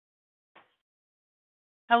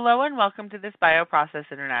Hello and welcome to this BioProcess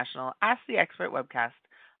International Ask the Expert webcast.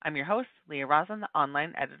 I'm your host, Leah Rosen, the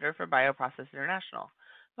online editor for BioProcess International.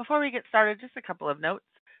 Before we get started, just a couple of notes.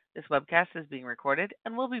 This webcast is being recorded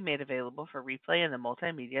and will be made available for replay in the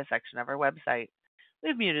multimedia section of our website.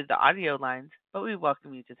 We've muted the audio lines, but we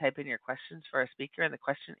welcome you to type in your questions for our speaker in the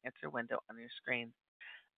question answer window on your screen.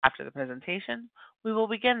 After the presentation, we will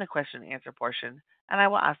begin the question and answer portion, and I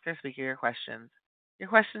will ask our speaker your questions. Your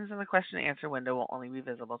questions in the question and answer window will only be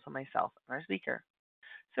visible to myself and our speaker.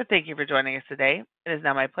 So thank you for joining us today. It is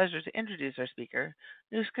now my pleasure to introduce our speaker,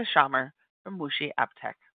 Nuska Shammer from Wuxi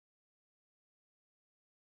AppTech.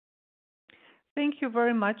 Thank you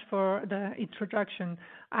very much for the introduction.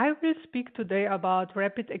 I will speak today about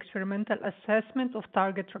rapid experimental assessment of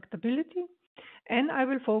target tractability, and I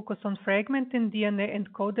will focus on fragmented DNA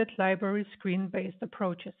encoded library screen-based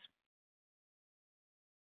approaches.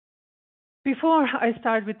 Before I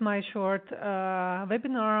start with my short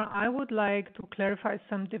webinar, I would like to clarify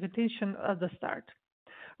some definition at the start.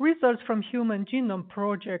 Results from Human Genome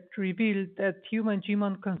Project revealed that human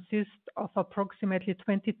genome consists of approximately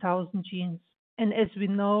 20,000 genes. And as we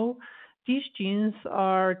know, these genes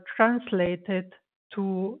are translated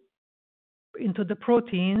into the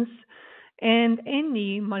proteins, and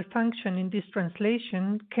any malfunction in this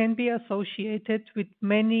translation can be associated with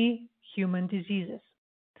many human diseases.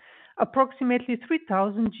 Approximately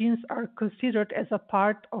 3,000 genes are considered as a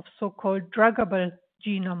part of so-called druggable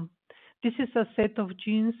genome. This is a set of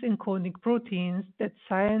genes encoding proteins that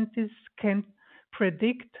scientists can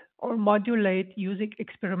predict or modulate using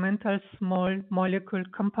experimental small molecule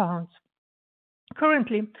compounds.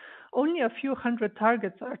 Currently, only a few hundred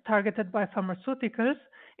targets are targeted by pharmaceuticals,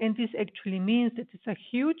 and this actually means that it's a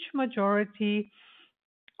huge majority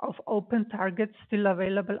of open targets still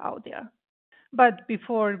available out there. But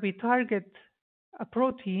before we target a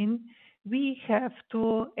protein, we have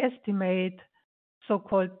to estimate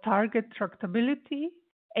so-called target tractability,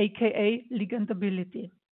 aka ligandability.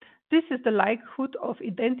 This is the likelihood of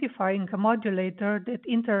identifying a modulator that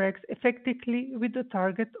interacts effectively with the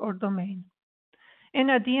target or domain. And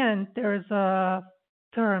at the end, there is a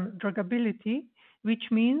term druggability, which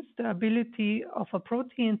means the ability of a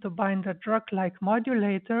protein to bind a drug-like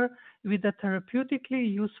modulator with a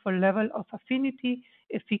therapeutically useful level of affinity,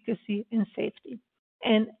 efficacy, and safety.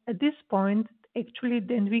 And at this point, actually,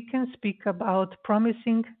 then we can speak about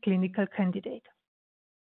promising clinical candidate.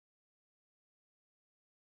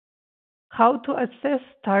 How to assess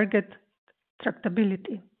target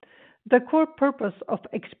tractability. The core purpose of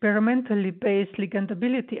experimentally based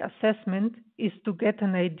ligandability assessment is to get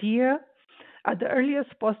an idea at the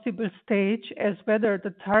earliest possible stage as whether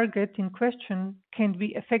the target in question can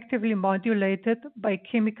be effectively modulated by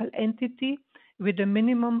chemical entity with a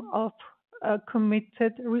minimum of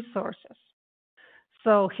committed resources.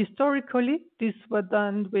 So historically, this was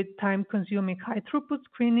done with time-consuming high-throughput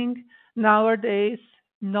screening. Nowadays,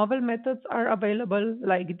 novel methods are available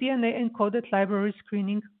like DNA-encoded library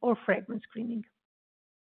screening or fragment screening.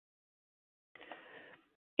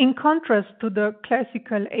 In contrast to the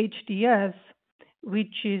classical HDS,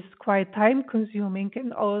 which is quite time-consuming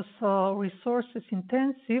and also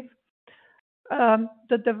resources-intensive,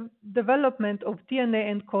 the development of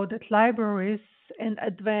DNA-encoded libraries and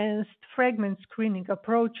advanced fragment screening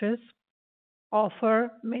approaches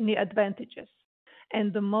offer many advantages.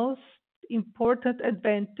 And the most important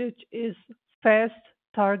advantage is fast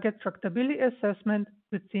target tractability assessment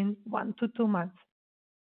within 1 to 2 months.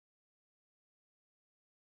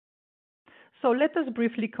 So let us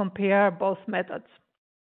briefly compare both methods.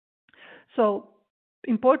 So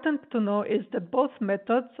important to know is that both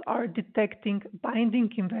methods are detecting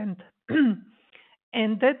binding event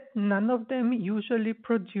and that none of them usually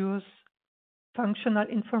produce functional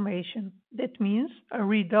information. That means a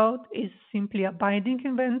readout is simply a binding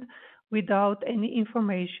event without any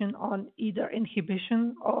information on either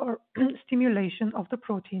inhibition or stimulation of the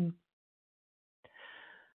protein.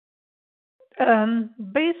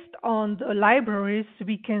 Based on the libraries,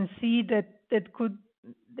 we can see that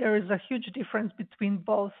there is a huge difference between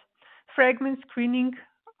both. Fragment screening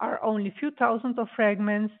are only few thousands of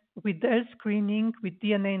fragments. With DEL screening, with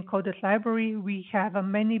DNA-encoded library, we have a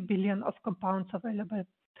many billion of compounds available.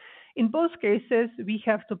 In both cases, we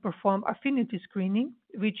have to perform affinity screening,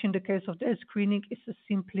 which in the case of DEL screening is a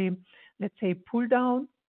simply, let's say, pull-down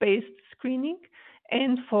based screening.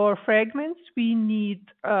 And for fragments, we need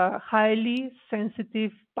highly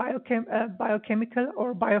sensitive biochemical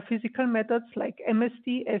or biophysical methods like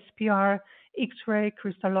MST, SPR, X-ray,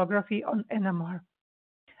 crystallography, and NMR.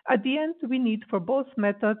 At the end, we need for both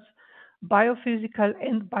methods biophysical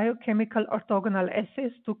and biochemical orthogonal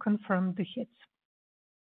assays to confirm the hits.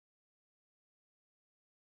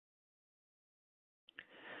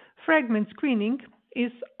 Fragment screening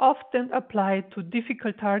is often applied to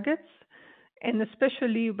difficult targets and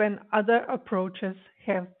especially when other approaches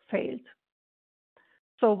have failed.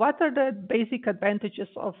 So, what are the basic advantages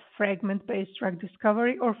of fragment based drug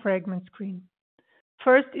discovery or fragment screen?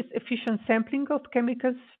 First is efficient sampling of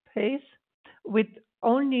chemical space with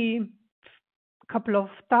only a couple of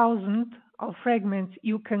thousand of fragments,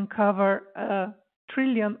 you can cover a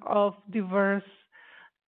trillion of diverse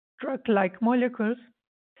drug like molecules.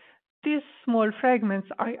 These small fragments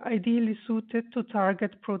are ideally suited to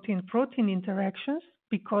target protein protein interactions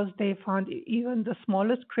because they found even the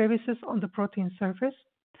smallest crevices on the protein surface.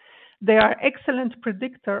 They are excellent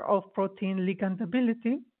predictor of protein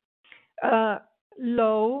ligandability. Uh,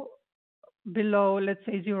 Low below, let's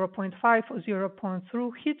say, zero point 0.5 or zero point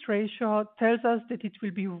 0.3 hit ratio tells us that it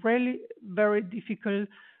will be really very difficult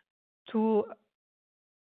to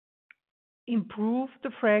improve the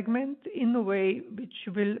fragment in a way which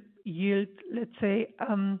will yield, let's say,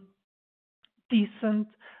 decent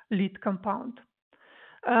lead compound.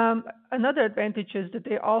 Another advantage is that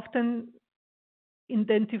they often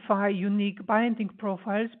identify unique binding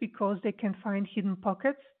profiles because they can find hidden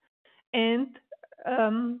pockets. And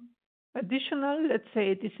um, additional, let's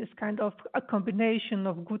say this is kind of a combination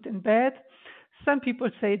of good and bad. Some people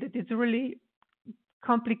say that it's really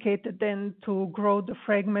complicated then to grow the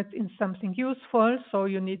fragment in something useful. So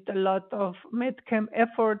you need a lot of medchem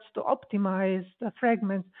efforts to optimize the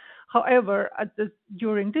fragments. However,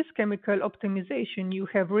 during this chemical optimization, you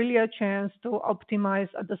have really a chance to optimize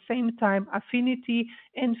at the same time affinity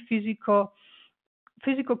and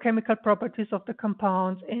physicochemical properties of the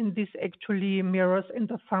compounds, and this actually mirrors in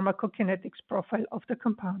the pharmacokinetics profile of the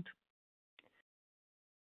compound.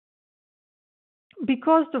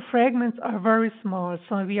 Because the fragments are very small,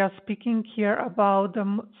 so we are speaking here about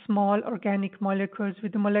the small organic molecules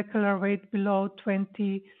with a molecular weight below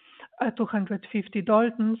 250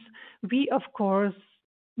 Daltons, we of course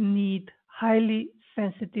need highly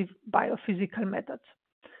sensitive biophysical methods.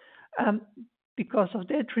 Um, because of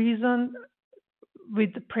that reason,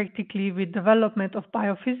 with development of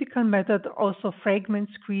biophysical method, also fragment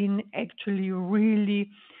screen actually really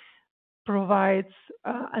provides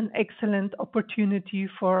an excellent opportunity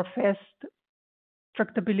for fast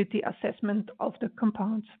tractability assessment of the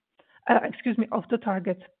compounds, of the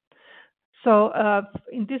target. So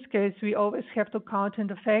in this case, we always have to count on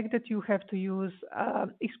the fact that you have to use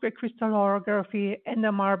X-ray crystallography,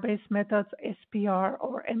 NMR-based methods, SPR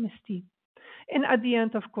or MST. And at the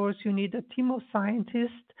end, of course, you need a team of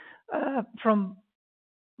scientists from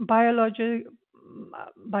biology,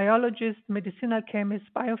 biologists, medicinal chemists,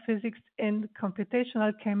 biophysics, and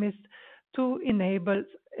computational chemists to enable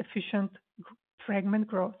efficient fragment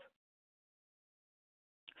growth.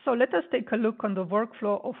 So let us take a look on the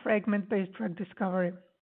workflow of fragment-based drug discovery.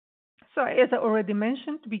 So as I already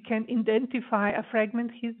mentioned, we can identify a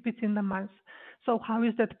fragment hit within a month. So how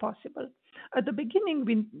is that possible? At the beginning,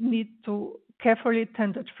 we need to carefully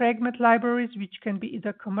tended fragment libraries, which can be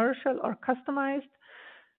either commercial or customized.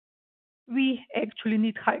 We actually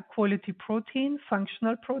need high quality protein,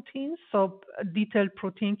 functional proteins, so detailed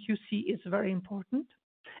protein QC is very important.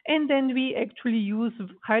 And then we actually use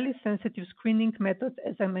highly sensitive screening methods,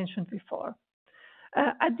 as I mentioned before.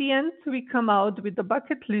 At the end, we come out with a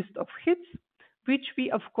bucket list of hits, which we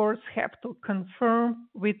of course have to confirm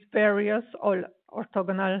with various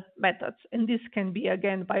orthogonal methods. And this can be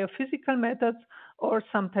again biophysical methods, or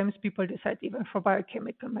sometimes people decide even for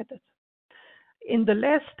biochemical methods. In the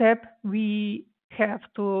last step, we have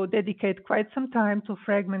to dedicate quite some time to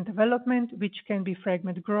fragment development, which can be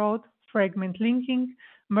fragment growth, fragment linking,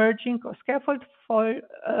 merging, or scaffold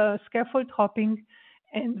hopping,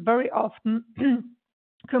 and very often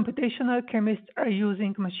computational chemists are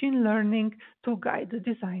using machine learning to guide the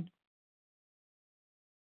design.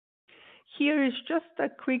 Here is just a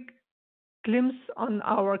quick glimpse on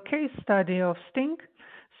our case study of Stink.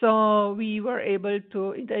 So we were able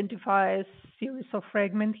to identify a series of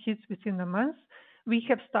fragment hits within a month. We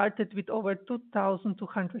have started with over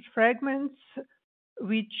 2,200 fragments,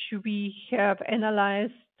 which we have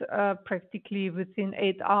analyzed practically within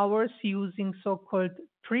 8 hours using so-called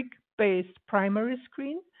trick-based primary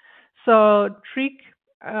screen. So trick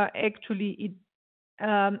actually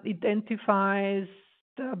identifies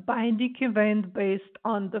the binding event based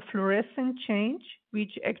on the fluorescent change,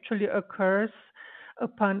 which actually occurs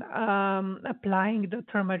upon applying the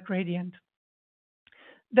thermal gradient.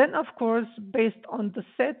 Then, of course, based on the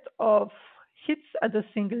set of hits at a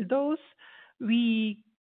single dose, we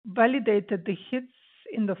validated the hits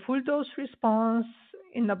in the full dose response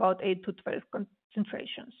in about 8 to 12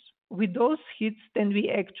 concentrations. with those hits, then we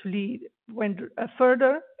actually went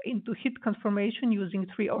further into hit confirmation using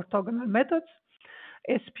three orthogonal methods,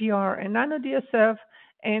 SPR and nano-DSF,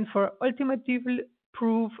 and for ultimative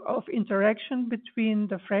proof of interaction between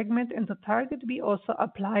the fragment and the target, we also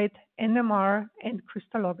applied NMR and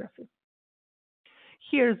crystallography.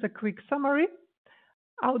 Here's a quick summary.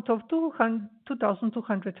 Out of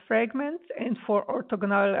 2,200 fragments and for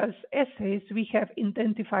orthogonal assays, we have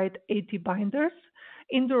identified 80 binders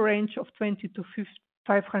in the range of 20 to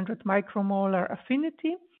 500 micromolar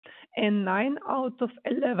affinity, and 9 out of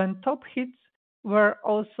 11 top hits were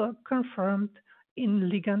also confirmed in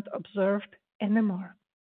ligand observed NMR.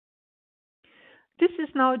 This is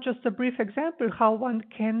now just a brief example how one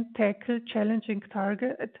can tackle challenging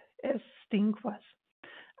target as STING was.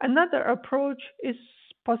 Another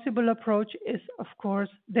possible approach is, of course,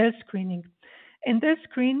 DEL screening. And DEL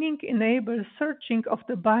screening enables searching of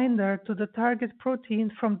the binder to the target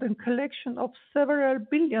protein from the collection of several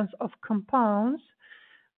billions of compounds,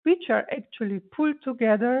 which are actually pulled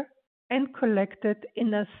together and collected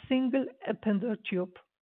in a single appender tube.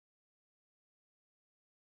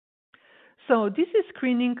 So this is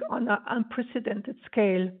screening on an unprecedented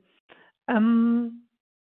scale.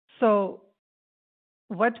 So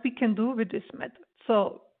what we can do with this method?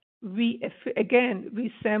 So we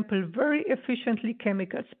sample very efficiently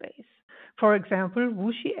chemical space. For example,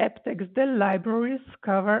 WuXi AppTec's DEL libraries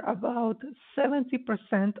cover about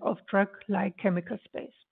 70% of drug-like chemical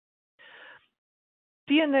space.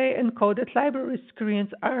 DNA-encoded library screens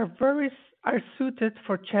are suited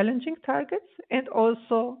for challenging targets and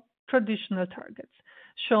also traditional targets.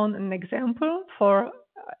 Shown an example for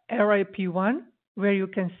RIP1, where you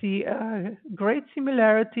can see a great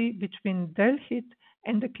similarity between DEL hit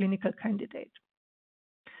and the clinical candidate.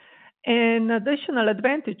 An additional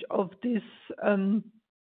advantage of this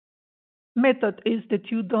method is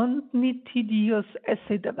that you don't need tedious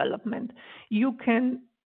assay development. You can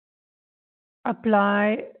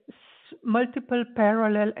apply multiple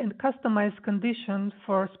parallel and customized conditions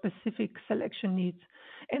for specific selection needs,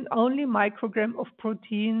 and only microgram of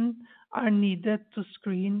protein are needed to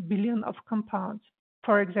screen billion of compounds.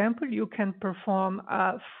 For example, you can perform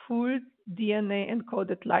a full DNA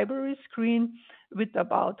encoded library screen with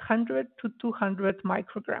about 100 to 200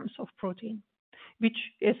 micrograms of protein, which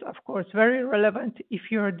is, of course, very relevant if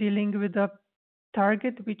you are dealing with a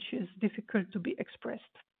target which is difficult to be expressed.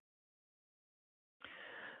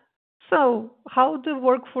 So, how the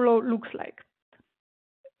workflow looks like.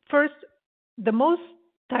 First, the most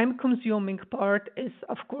time-consuming part is,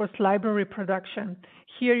 of course, library production.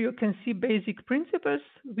 Here you can see basic principles.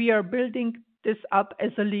 We are building this up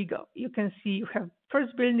as a Lego. You can see you have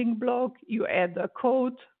first building block, you add a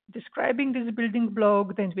code describing this building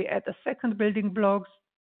block, then we add a second building block,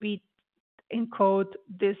 we encode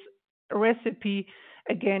this recipe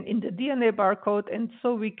again in the DNA barcode, and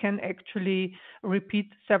so we can actually repeat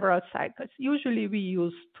several cycles. Usually we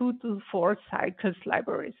use 2 to 4 cycles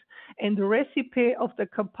libraries, and the recipe of the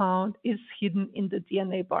compound is hidden in the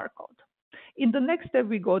DNA barcode. In the next step,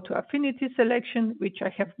 we go to affinity selection, which I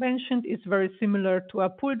have mentioned is very similar to a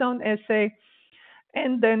pull-down assay.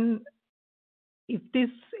 And then if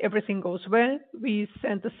everything goes well, we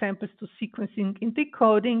send the samples to sequencing and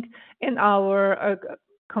decoding, and our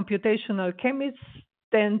computational chemists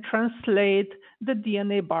then translate the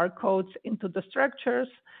DNA barcodes into the structures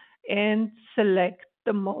and select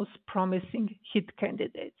the most promising hit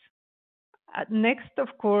candidates. Next, of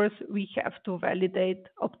course, we have to validate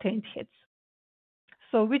obtained hits.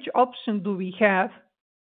 So which option do we have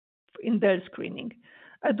in DEL screening?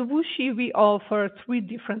 At WuXi, we offer 3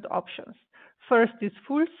 different options. First is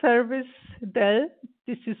full service DEL.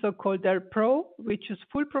 This is so-called DEL Pro, which is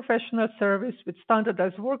full professional service with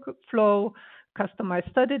standardized workflow,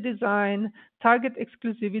 customized study design, target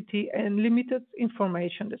exclusivity, and limited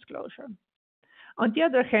information disclosure. On the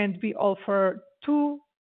other hand, we offer 2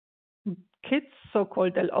 kits,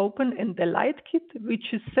 so-called DEL Open and DEL Light kit, which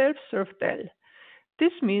is self-serve DEL.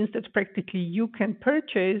 This means that practically you can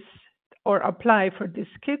purchase or apply for these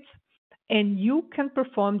kits, and you can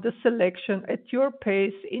perform the selection at your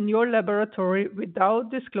pace in your laboratory without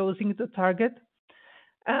disclosing the target.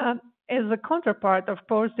 As a counterpart, of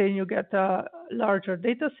course, then you get a larger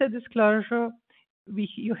data set disclosure.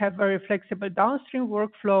 You have very flexible downstream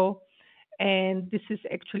workflow, and this is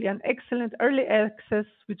actually an excellent early access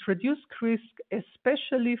with reduced risk,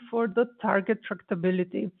 especially for the target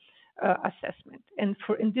tractability assessment. And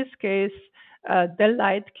in this case, DEL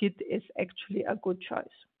Light kit is actually a good choice.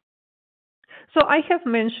 So I have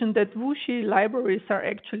mentioned that WuXi libraries are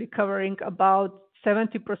actually covering about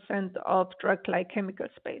 70% of drug-like chemical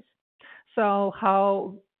space. So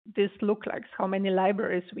how this look like, how many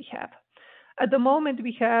libraries we have. At the moment,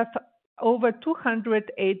 we have over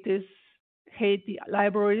 280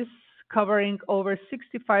 libraries covering over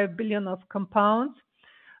 65 billion of compounds,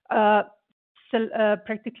 uh,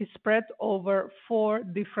 practically spread over 4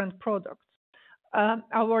 different products.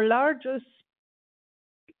 Our largest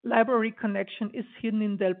library connection is hidden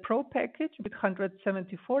in Dell Pro package with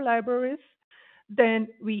 174 libraries. Then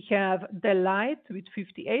we have Dell Lite with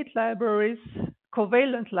 58 libraries,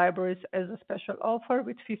 Covalent libraries as a special offer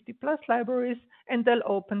with 50 plus libraries, and Dell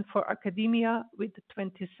Open for academia with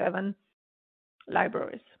 27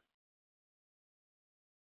 libraries.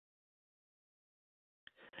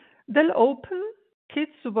 Dell Open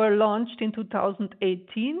kits were launched in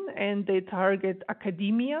 2018 and they target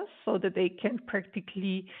academia so that they can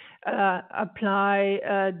practically apply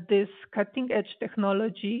this cutting edge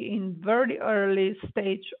technology in very early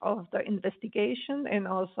stage of the investigation and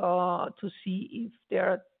also to see if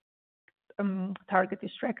their target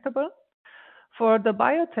is tractable. For the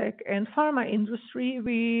biotech and pharma industry,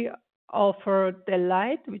 we offer the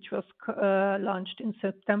Lite, which was launched in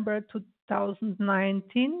September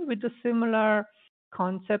 2019 with a similar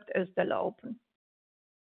concept as the Open.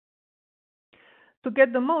 To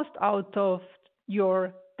get the most out of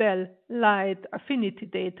your Dell Lite affinity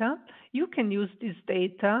data, you can use this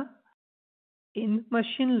data in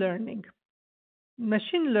machine learning.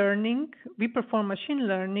 We perform machine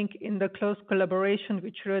learning in the close collaboration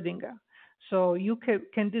with Schrödinger. So you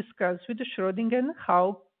can discuss with the Schrödinger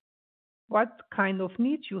what kind of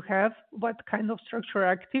needs you have, what kind of structural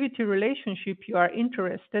activity relationship you are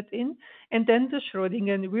interested in, and then the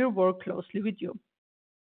Schrödinger will work closely with you.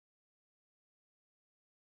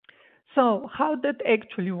 So how that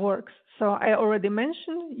actually works. So I already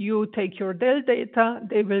mentioned you take your Dell data,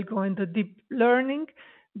 they will go into deep learning,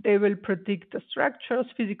 they will predict the structures,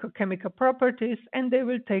 physical chemical properties, and they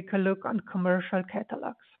will take a look on commercial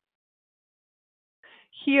catalogs.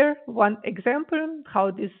 Here, one example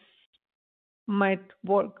how this might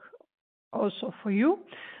work also for you.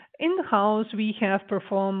 In-house, we have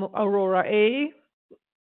performed Aurora A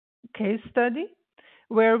case study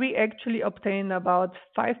where we actually obtain about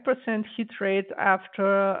 5% hit rate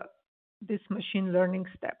after this machine learning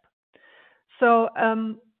step. So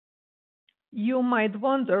you might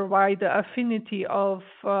wonder why the affinity of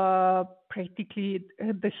practically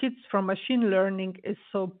the hits from machine learning is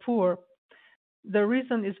so poor. The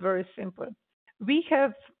reason is very simple. We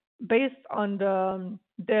have, based on the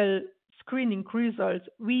Dell screening results,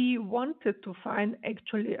 we wanted to find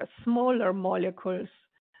actually a smaller molecules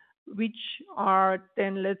which are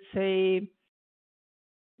then, let's say,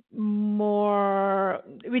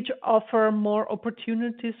 which offer more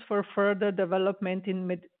opportunities for further development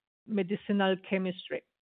in medicinal chemistry.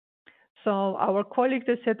 So our colleagues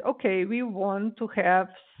they said, okay, we want to have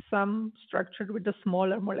some structure with the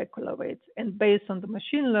smaller molecular weights. And based on the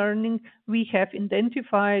machine learning, we have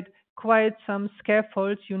identified quite some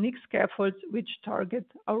scaffolds, unique scaffolds, which target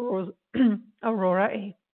Aurora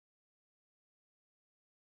A.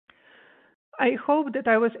 I hope that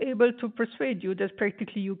I was able to persuade you that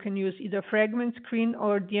practically you can use either fragment screen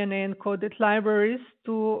or DNA encoded libraries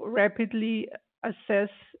to rapidly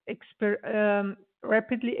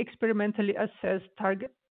experimentally assess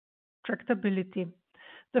target tractability.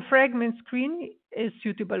 The fragment screen is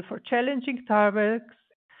suitable for challenging targets,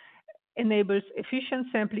 enables efficient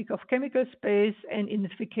sampling of chemical space and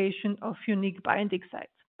identification of unique binding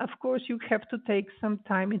sites. Of course, you have to take some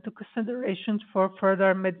time into consideration for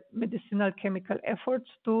further medicinal chemical efforts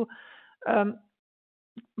to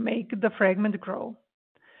make the fragment grow.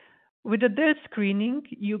 With the Dell screening,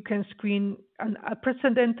 you can screen an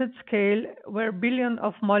unprecedented scale where billions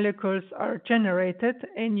of molecules are generated,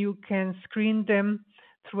 and you can screen them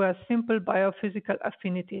through a simple biophysical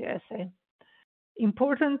affinity assay.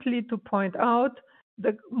 Importantly to point out,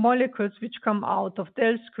 the molecules which come out of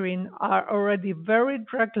Dell screen are already very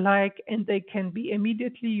drug-like, and they can be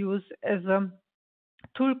immediately used as a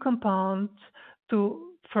tool compound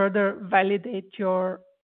to further validate your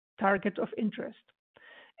target of interest.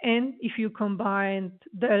 And if you combine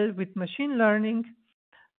Dell with machine learning,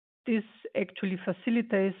 this actually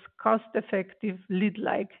facilitates cost-effective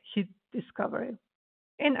lead-like hit discovery.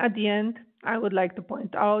 And at the end, I would like to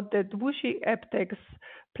point out that WuXi AppTech's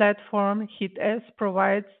platform HitS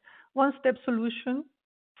provides one-step solution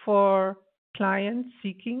for clients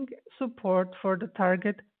seeking support for the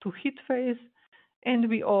target to hit phase, and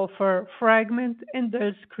we offer fragment and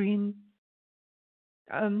Dell screen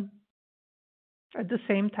at the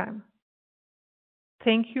same time.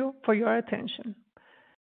 Thank you for your attention.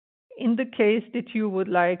 In the case that you would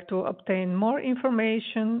like to obtain more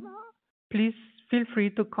information, please feel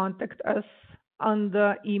free to contact us on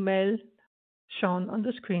the email shown on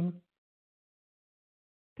the screen.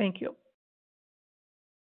 Thank you.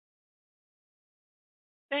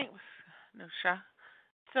 Thanks, Nusha.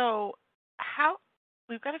 So, how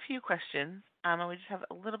we've got a few questions, and we just have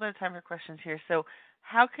a little bit of time for questions here. So,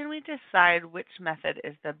 how can we decide which method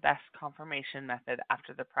is the best confirmation method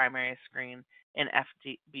after the primary screen in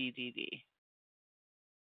FBDD?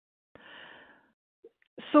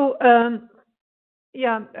 So,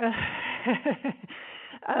 yeah,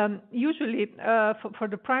 usually for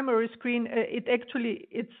the primary screen,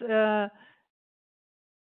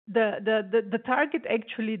 the target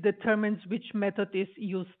actually determines which method is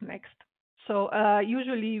used next. So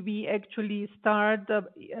usually we actually start the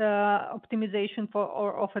optimization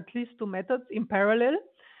of at least two methods in parallel.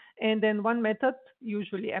 And then one method,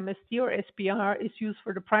 usually MST or SPR, is used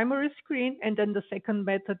for the primary screen. And then the second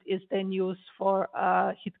method is then used for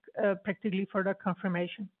practically for the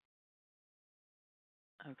confirmation.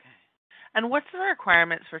 Okay. And what's the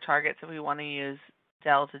requirements for targets if we want to use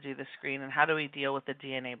DEL to do the screen, and how do we deal with the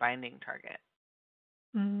DNA binding target?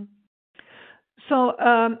 Mm. So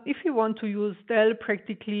if you want to use DEL,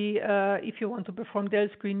 practically, if you want to perform DEL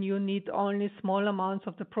screen, you need only small amounts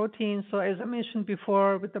of the protein. So as I mentioned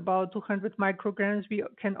before, with about 200 micrograms, we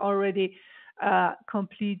can already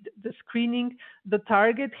complete the screening. The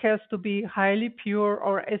target has to be highly pure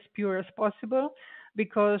or as pure as possible,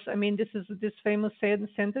 because I mean this is this famous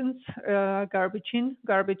sentence, garbage in,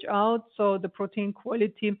 garbage out. So the protein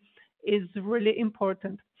quality is really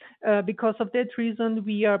important. Because of that reason,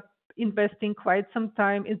 we are investing quite some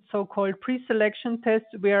time in so-called pre-selection tests,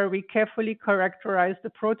 where we carefully characterize the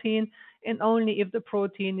protein, and only if the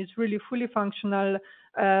protein is really fully functional,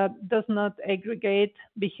 does not aggregate,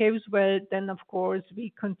 behaves well, then of course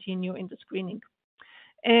we continue in the screening.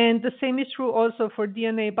 And the same is true also for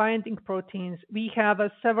DNA binding proteins. We have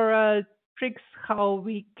several tricks how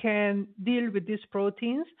we can deal with these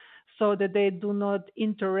proteins so that they do not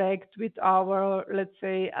interact with our, let's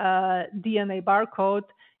say, DNA barcode,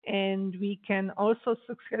 and we can also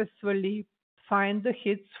successfully find the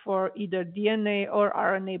hits for either DNA or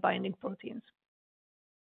RNA binding proteins.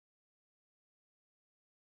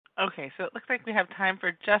 Okay, so it looks like we have time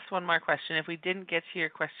for just one more question. If we didn't get to your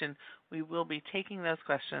question, we will be taking those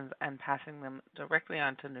questions and passing them directly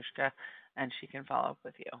on to Nushka, and she can follow up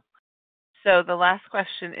with you. So the last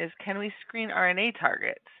question is, can we screen RNA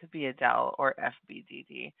targets via DEL or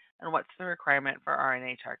FBDD? And what's the requirement for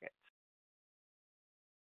RNA targets?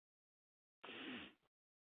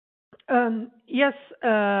 Yes,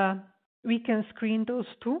 we can screen those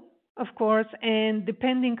too, of course, and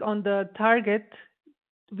depending on the target,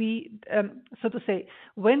 we, so to say,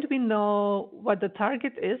 when we know what the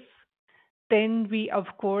target is, then we of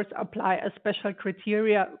course apply a special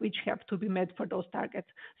criteria which have to be met for those targets.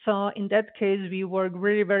 So in that case, we work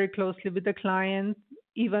really very closely with the client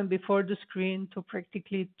even before the screen to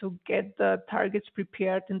practically to get the targets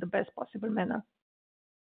prepared in the best possible manner.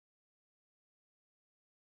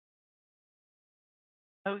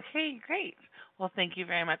 Okay, great. Well, thank you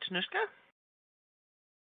very much, Nushka.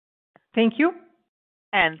 Thank you.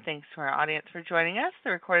 And thanks to our audience for joining us.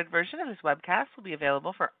 The recorded version of this webcast will be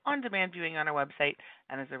available for on-demand viewing on our website,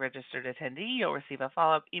 and as a registered attendee, you'll receive a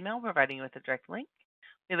follow-up email providing you with a direct link.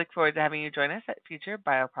 We look forward to having you join us at future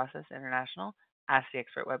BioProcess International Ask the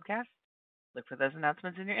Expert webcast. Look for those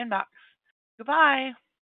announcements in your inbox. Goodbye.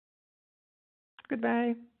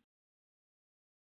 Goodbye.